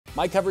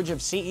My coverage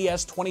of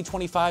CES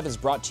 2025 is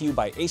brought to you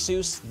by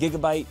Asus,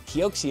 Gigabyte,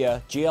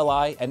 Kioxia,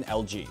 GLI, and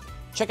LG.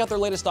 Check out their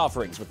latest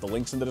offerings with the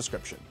links in the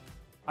description.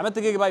 I'm at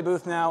the Gigabyte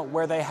booth now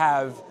where they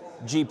have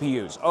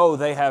GPUs. Oh,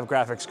 they have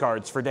graphics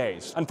cards for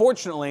days.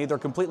 Unfortunately, they're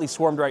completely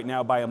swarmed right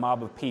now by a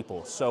mob of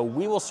people, so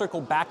we will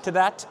circle back to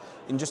that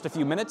in just a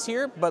few minutes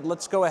here, but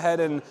let's go ahead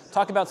and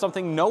talk about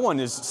something no one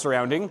is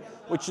surrounding,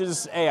 which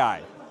is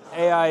AI.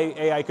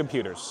 AI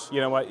computers.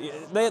 You know what?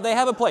 They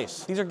have a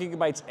place. These are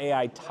Gigabyte's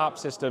AI top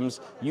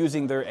systems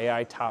using their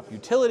AI top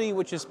utility,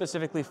 which is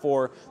specifically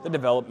for the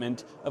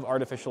development of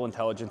artificial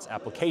intelligence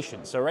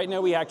applications. So right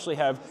now we actually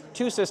have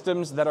two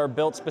systems that are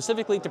built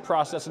specifically to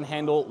process and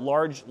handle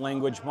large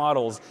language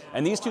models.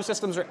 And these two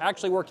systems are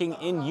actually working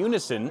in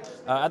unison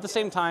at the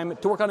same time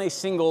to work on a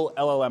single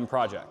LLM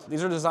project.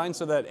 These are designed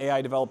so that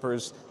AI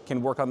developers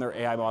can work on their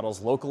AI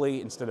models locally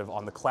instead of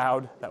on the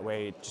cloud. That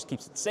way it just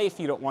keeps it safe.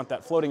 You don't want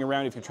that floating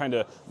around if you're trying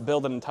to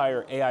build an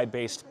entire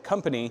AI-based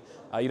company.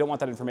 You don't want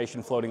that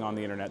information floating on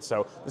the internet.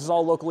 So this is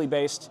all locally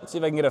based. Let's see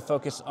if I can get a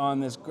focus on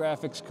this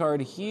graphics card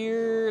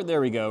here.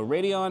 There we go.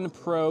 Radeon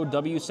Pro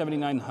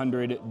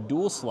W7900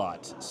 dual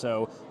slot.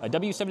 So a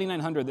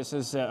W7900, this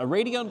is a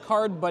Radeon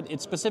card, but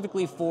it's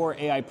specifically for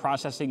AI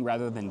processing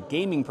rather than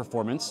gaming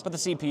performance. But the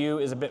CPU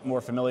is a bit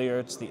more familiar.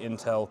 It's the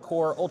Intel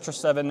Core Ultra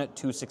 7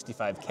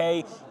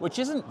 265K, which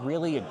isn't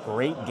really a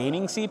great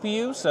gaming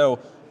CPU. So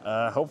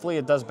hopefully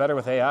it does better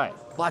with AI.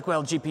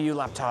 Blackwell GPU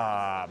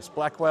laptops.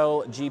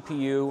 Blackwell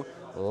GPU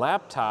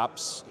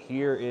laptops.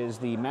 Here is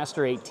the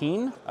Master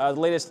 18, the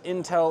latest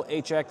Intel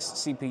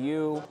HX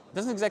CPU. It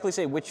doesn't exactly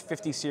say which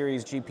 50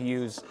 series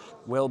GPUs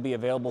will be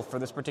available for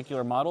this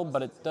particular model,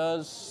 but it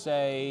does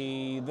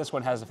say this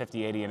one has a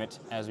 5080 in it,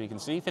 as we can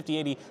see.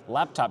 5080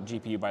 laptop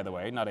GPU, by the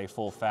way, not a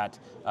full fat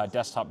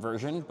desktop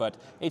version, but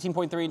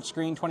 18.3-inch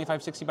screen,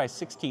 2560 by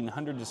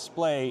 1600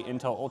 display,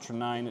 Intel Ultra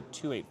 9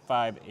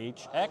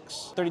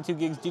 285HX, 32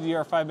 gigs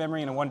DDR5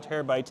 memory, and a 1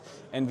 terabyte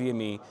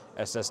NVMe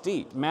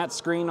SSD. Matte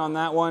screen on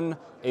that one,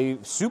 a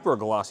super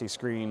glossy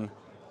screen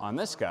on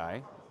this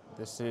guy.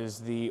 This is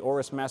the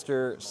Aorus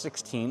Master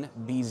 16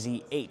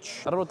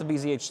 BZH. I don't know what the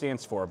BZH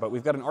stands for, but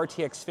we've got an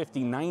RTX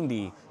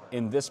 5090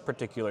 in this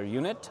particular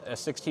unit. A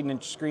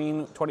 16-inch screen,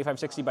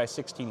 2560 by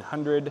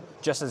 1600,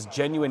 just as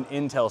genuine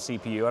Intel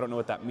CPU. I don't know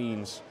what that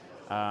means,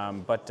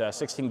 but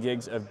 16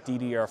 gigs of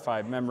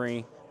DDR5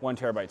 memory, 1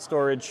 terabyte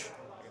storage,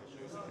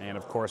 and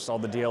of course all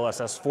the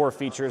DLSS 4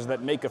 features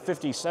that make a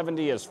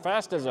 5070 as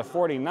fast as a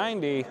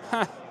 4090.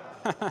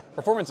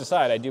 Performance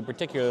aside, I do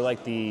particularly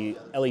like the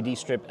LED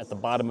strip at the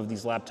bottom of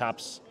these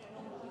laptops.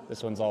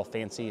 This one's all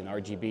fancy and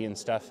RGB and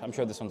stuff. I'm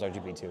sure this one's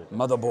RGB too.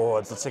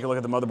 Motherboards, let's take a look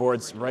at the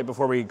motherboards right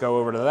before we go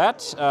over to that.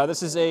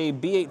 This is a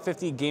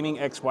B850 Gaming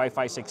X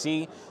Wi-Fi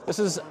 6E. This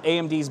is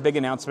AMD's big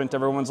announcement.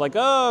 Everyone's like,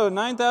 oh,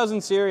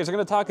 9000 series, they're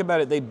gonna talk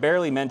about it. They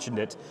barely mentioned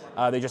it.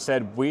 They just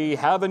said, we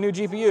have a new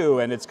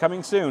GPU and it's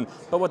coming soon.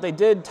 But what they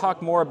did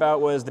talk more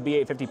about was the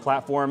B850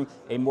 platform,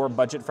 a more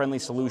budget-friendly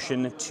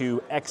solution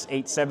to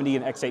X870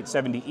 and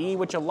X870E,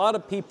 which a lot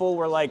of people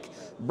were like,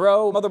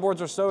 bro,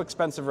 motherboards are so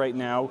expensive right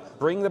now,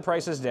 bring the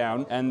prices down.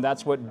 And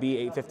that's what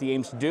B850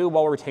 aims to do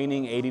while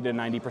retaining 80 to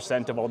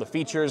 90% of all the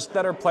features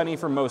that are plenty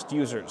for most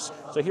users.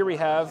 So here we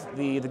have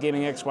the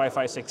Gaming X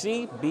Wi-Fi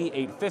 6E,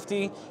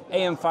 B850,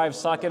 AM5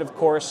 socket, of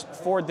course,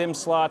 4 DIMM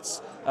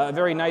slots, a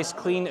very nice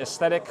clean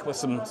aesthetic with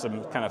some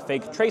kind of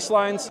fake trace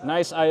lines,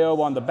 nice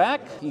I/O on the back.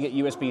 You get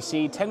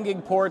USB-C, 10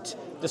 gig port,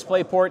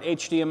 display port,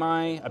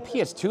 HDMI, a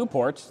PS2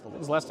 port. When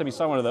was the last time you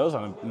saw one of those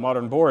on a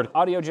modern board?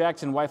 Audio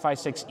jacks and Wi-Fi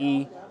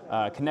 6E.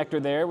 Connector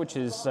there, which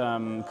is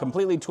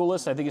completely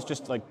toolless. I think it's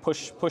just like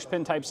push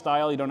pin type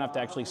style. You don't have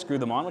to actually screw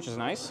them on, which is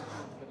nice.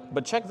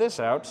 But check this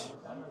out,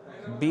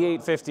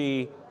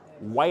 B850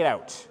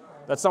 Whiteout.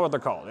 That's not what they're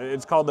called.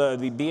 It's called the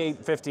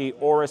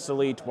B850 Aorus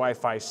Elite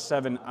Wi-Fi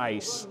 7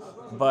 Ice,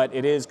 but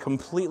it is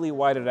completely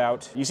whited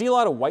out. You see a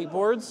lot of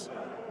whiteboards.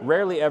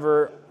 Rarely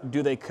ever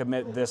do they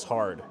commit this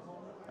hard.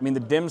 I mean,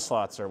 the DIMM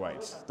slots are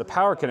white. The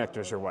power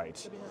connectors are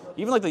white.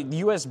 Even like the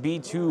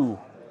USB 2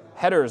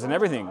 headers and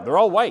everything, they're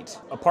all white,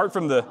 apart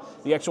from the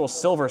actual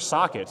silver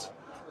socket,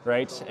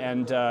 right?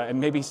 And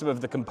maybe some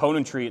of the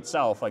componentry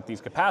itself, like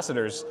these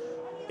capacitors,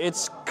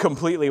 it's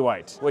completely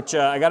white, which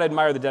I gotta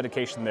admire the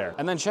dedication there.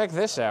 And then check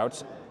this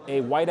out,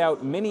 a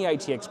whiteout mini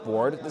ITX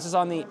board. This is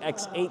on the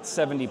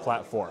X870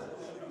 platform.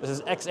 This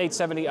is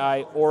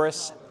X870i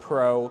Aorus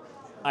Pro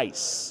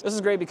Ice. This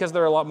is great because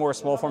there are a lot more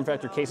small form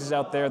factor cases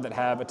out there that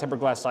have a tempered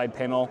glass side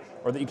panel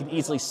or that you can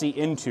easily see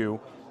into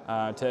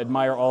to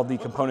admire all the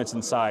components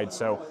inside.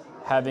 So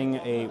having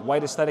a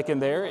white aesthetic in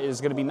there is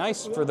gonna be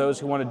nice for those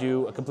who wanna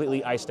do a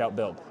completely iced out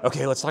build.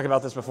 Okay, let's talk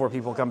about this before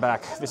people come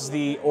back. This is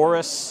the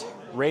Aorus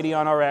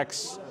Radeon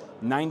RX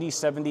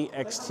 9070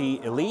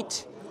 XT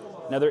Elite.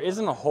 Now there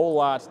isn't a whole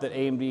lot that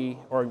AMD,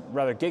 or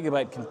rather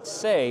Gigabyte, can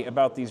say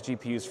about these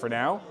GPUs for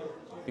now,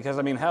 because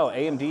I mean, hell,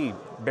 AMD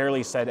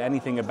barely said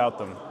anything about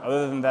them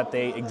other than that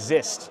they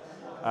exist.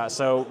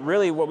 So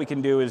really what we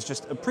can do is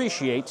just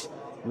appreciate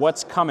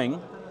what's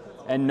coming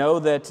and know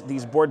that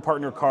these board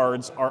partner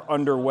cards are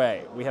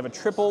underway. We have a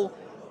triple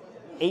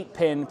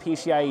 8-pin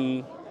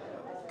PCIe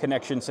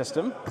connection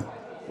system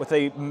with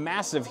a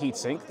massive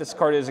heatsink. This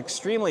card is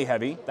extremely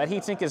heavy. That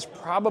heatsink is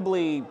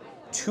probably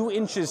 2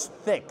 inches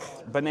thick.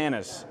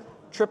 Bananas.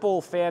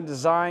 Triple fan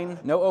design,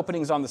 no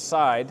openings on the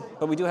side,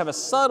 but we do have a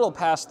subtle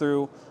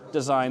pass-through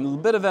design, a little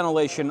bit of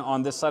ventilation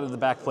on this side of the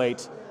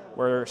backplate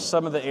where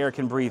some of the air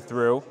can breathe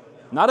through.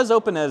 Not as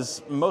open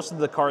as most of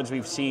the cards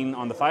we've seen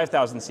on the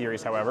 5000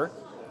 series, however,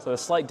 so a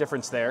slight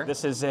difference there.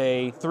 This is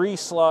a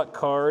 3-slot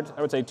card,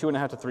 I would say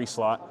 2.5 to 3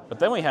 slot, but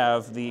then we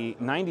have the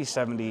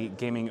 9070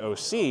 Gaming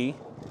OC,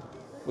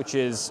 which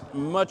is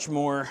much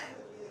more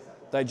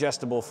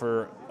digestible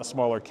for a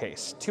smaller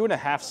case.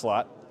 2.5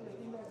 slot,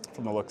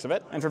 from the looks of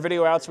it. And for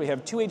video outs, we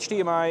have 2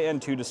 HDMI and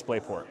 2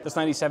 DisplayPort. This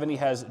 9070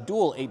 has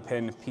dual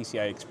 8-pin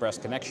PCI Express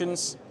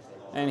connections.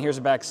 And here's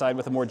a backside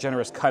with a more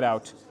generous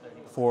cutout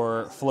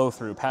for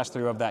flow-through,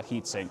 pass-through of that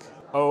heatsink.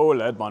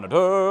 OLED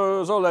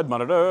monitors, OLED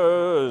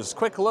monitors.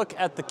 Quick look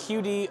at the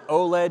QD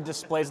OLED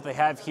displays that they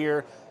have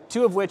here,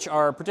 2 of which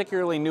are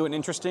particularly new and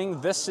interesting.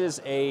 This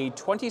is a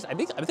 20, I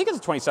think it's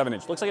a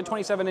 27-inch. Looks like a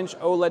 27-inch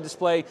OLED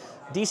display,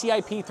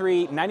 DCI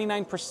P3,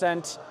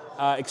 99%.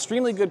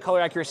 Extremely good color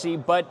accuracy,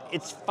 but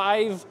it's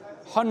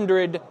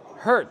 500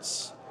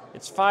 hertz.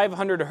 It's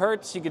 500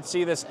 hertz. You can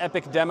see this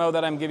epic demo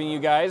that I'm giving you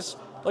guys.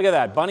 Look at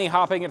that, bunny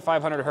hopping at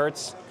 500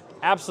 hertz.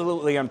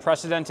 Absolutely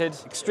unprecedented,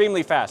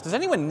 extremely fast. Does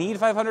anyone need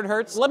 500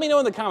 hertz? Let me know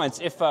in the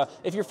comments if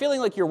you're feeling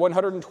like your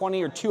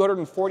 120 or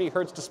 240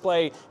 hertz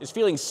display is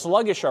feeling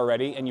sluggish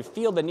already and you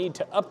feel the need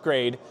to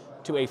upgrade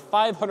to a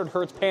 500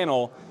 hertz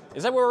panel.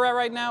 Is that where we're at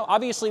right now?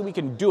 Obviously, we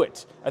can do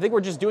it. I think we're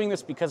just doing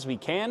this because we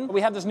can. We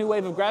have this new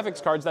wave of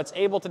graphics cards that's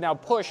able to now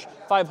push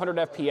 500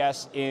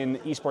 FPS in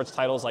esports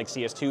titles like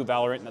CS2,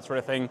 Valorant, and that sort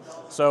of thing.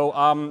 So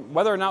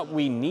whether or not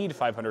we need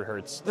 500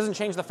 hertz doesn't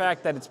change the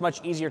fact that it's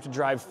much easier to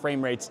drive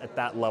frame rates at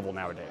that level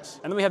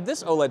nowadays. And then we have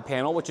this OLED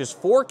panel, which is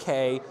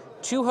 4K,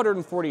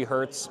 240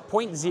 hertz,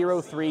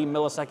 0.03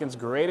 milliseconds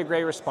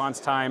gray-to-gray response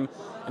time,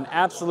 an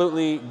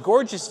absolutely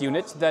gorgeous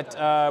unit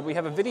that we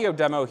have a video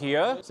demo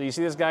here. So you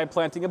see this guy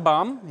planting a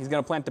bomb. He's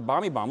gonna plant the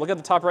bomby bomb. Look at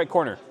the top right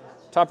corner.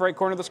 Top right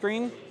corner of the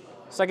screen.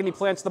 Second he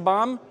plants the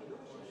bomb,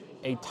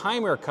 a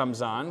timer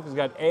comes on. We've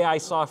got AI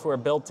software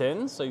built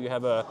in, so you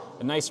have a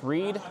nice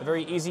read, a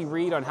very easy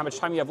read on how much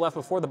time you have left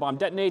before the bomb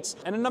detonates,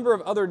 and a number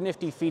of other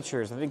nifty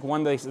features. I think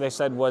one they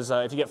said was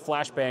if you get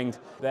flashbanged,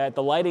 that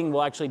the lighting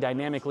will actually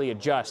dynamically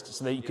adjust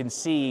so that you can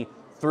see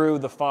through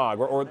the fog,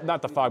 or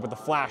not the fog, but the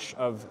flash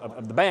of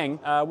the bang,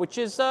 which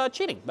is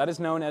cheating. That is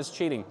known as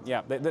cheating.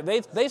 Yeah,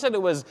 they said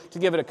it was to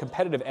give it a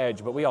competitive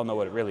edge, but we all know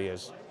what it really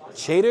is.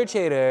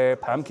 Chater,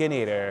 pumpkin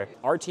eater.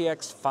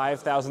 RTX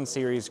 5000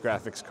 series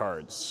graphics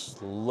cards.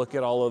 Look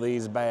at all of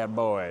these bad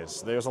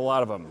boys. There's a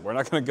lot of them. We're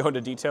not gonna go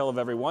into detail of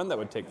every one, that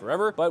would take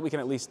forever, but we can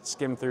at least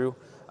skim through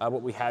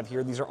what we have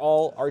here. These are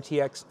all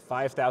RTX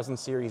 5000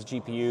 series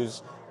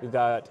GPUs. We've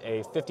got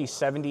a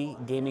 5070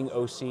 gaming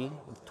OC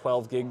with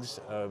 12 gigs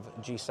of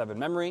G7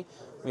 memory.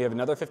 We have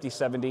another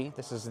 5070.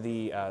 This is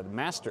the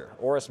Master,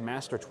 Aorus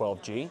Master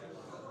 12G.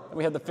 And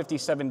we have the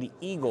 5070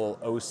 Eagle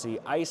OC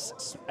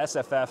Ice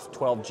SFF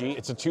 12G.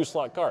 It's a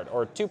 2-slot card,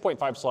 or a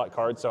 2.5 slot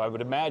card, so I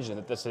would imagine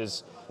that this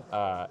is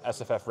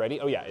SFF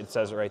ready. Oh yeah, it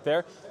says it right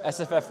there.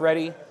 SFF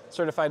ready,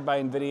 certified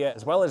by NVIDIA,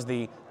 as well as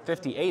the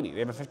 5080. They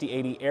have a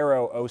 5080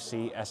 Aero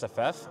OC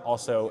SFF,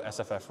 also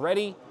SFF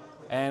ready.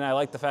 And I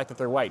like the fact that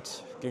they're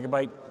white.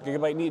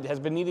 Gigabyte has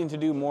been needing to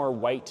do more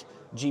white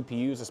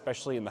GPUs,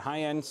 especially in the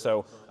high end,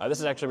 so this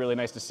is actually really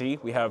nice to see.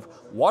 We have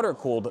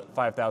water-cooled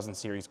 5000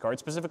 series cards,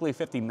 specifically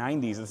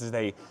 5090s. This is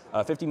a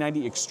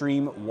 5090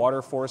 Extreme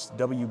Water Force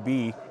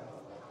WB,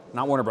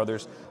 not Warner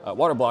Brothers,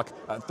 water block,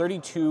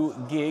 32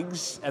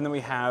 gigs, and then we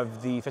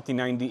have the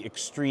 5090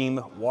 Extreme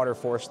Water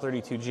Force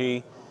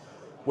 32G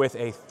with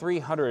a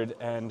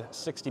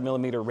 360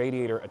 millimeter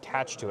radiator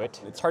attached to it.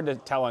 It's hard to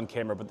tell on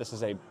camera, but this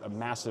is a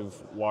massive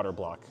water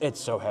block. It's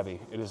so heavy.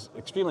 It is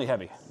extremely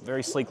heavy,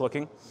 very sleek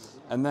looking.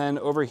 And then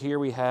over here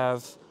we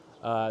have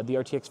the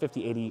RTX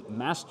 5080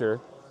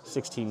 Master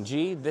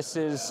 16G. This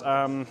is,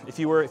 if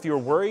you were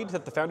worried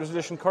that the Founders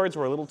Edition cards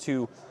were a little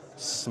too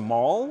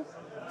small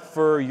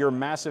for your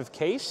massive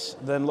case,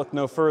 then look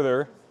no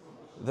further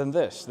than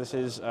this. This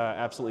is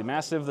absolutely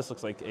massive. This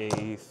looks like a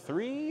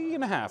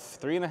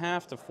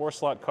 3.5 to 4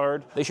 slot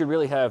card. They should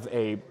really have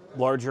a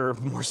larger,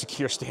 more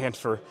secure stand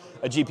for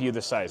a GPU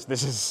this size.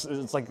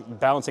 It's like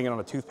balancing it on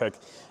a toothpick.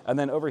 And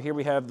then over here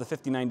we have the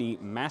 5090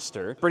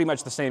 Master. Pretty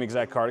much the same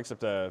exact card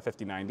except a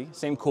 5090.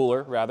 Same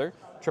cooler, rather.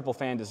 Triple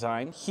fan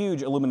design.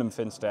 Huge aluminum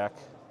fin stack.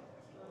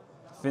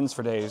 Fins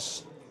for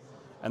days.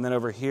 And then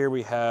over here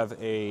we have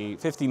a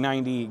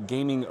 5090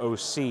 Gaming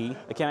OC.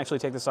 I can't actually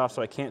take this off,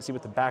 so I can't see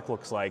what the back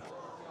looks like.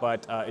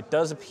 But it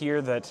does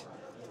appear that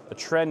the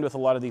trend with a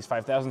lot of these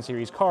 5000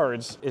 series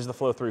cards is the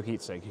flow-through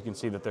heatsink. You can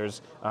see that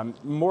there's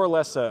more or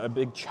less a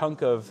big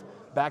chunk of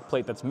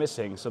backplate that's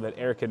missing so that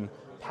air can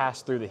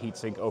pass through the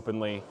heatsink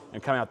openly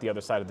and come out the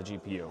other side of the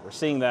GPU. We're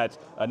seeing that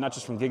not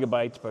just from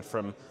Gigabyte, but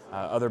from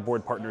other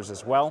board partners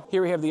as well.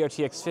 Here we have the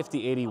RTX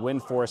 5080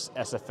 WindForce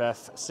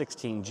SFF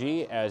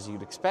 16G, as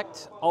you'd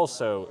expect.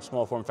 Also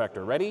small form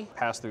factor ready,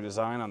 pass-through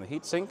design on the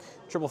heatsink,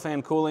 triple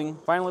fan cooling.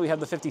 Finally, we have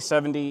the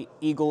 5070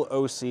 Eagle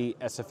OC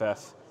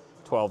SFF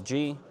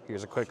 12G.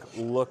 Here's a quick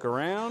look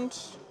around.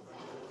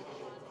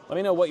 Let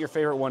me know what your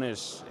favorite one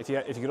is. If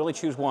you could only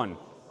choose one,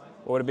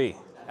 what would it be?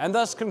 And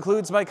thus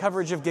concludes my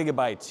coverage of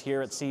Gigabyte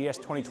here at CES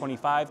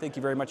 2025. Thank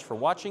you very much for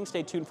watching.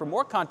 Stay tuned for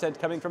more content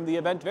coming from the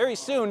event very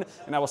soon,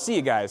 and I will see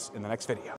you guys in the next video.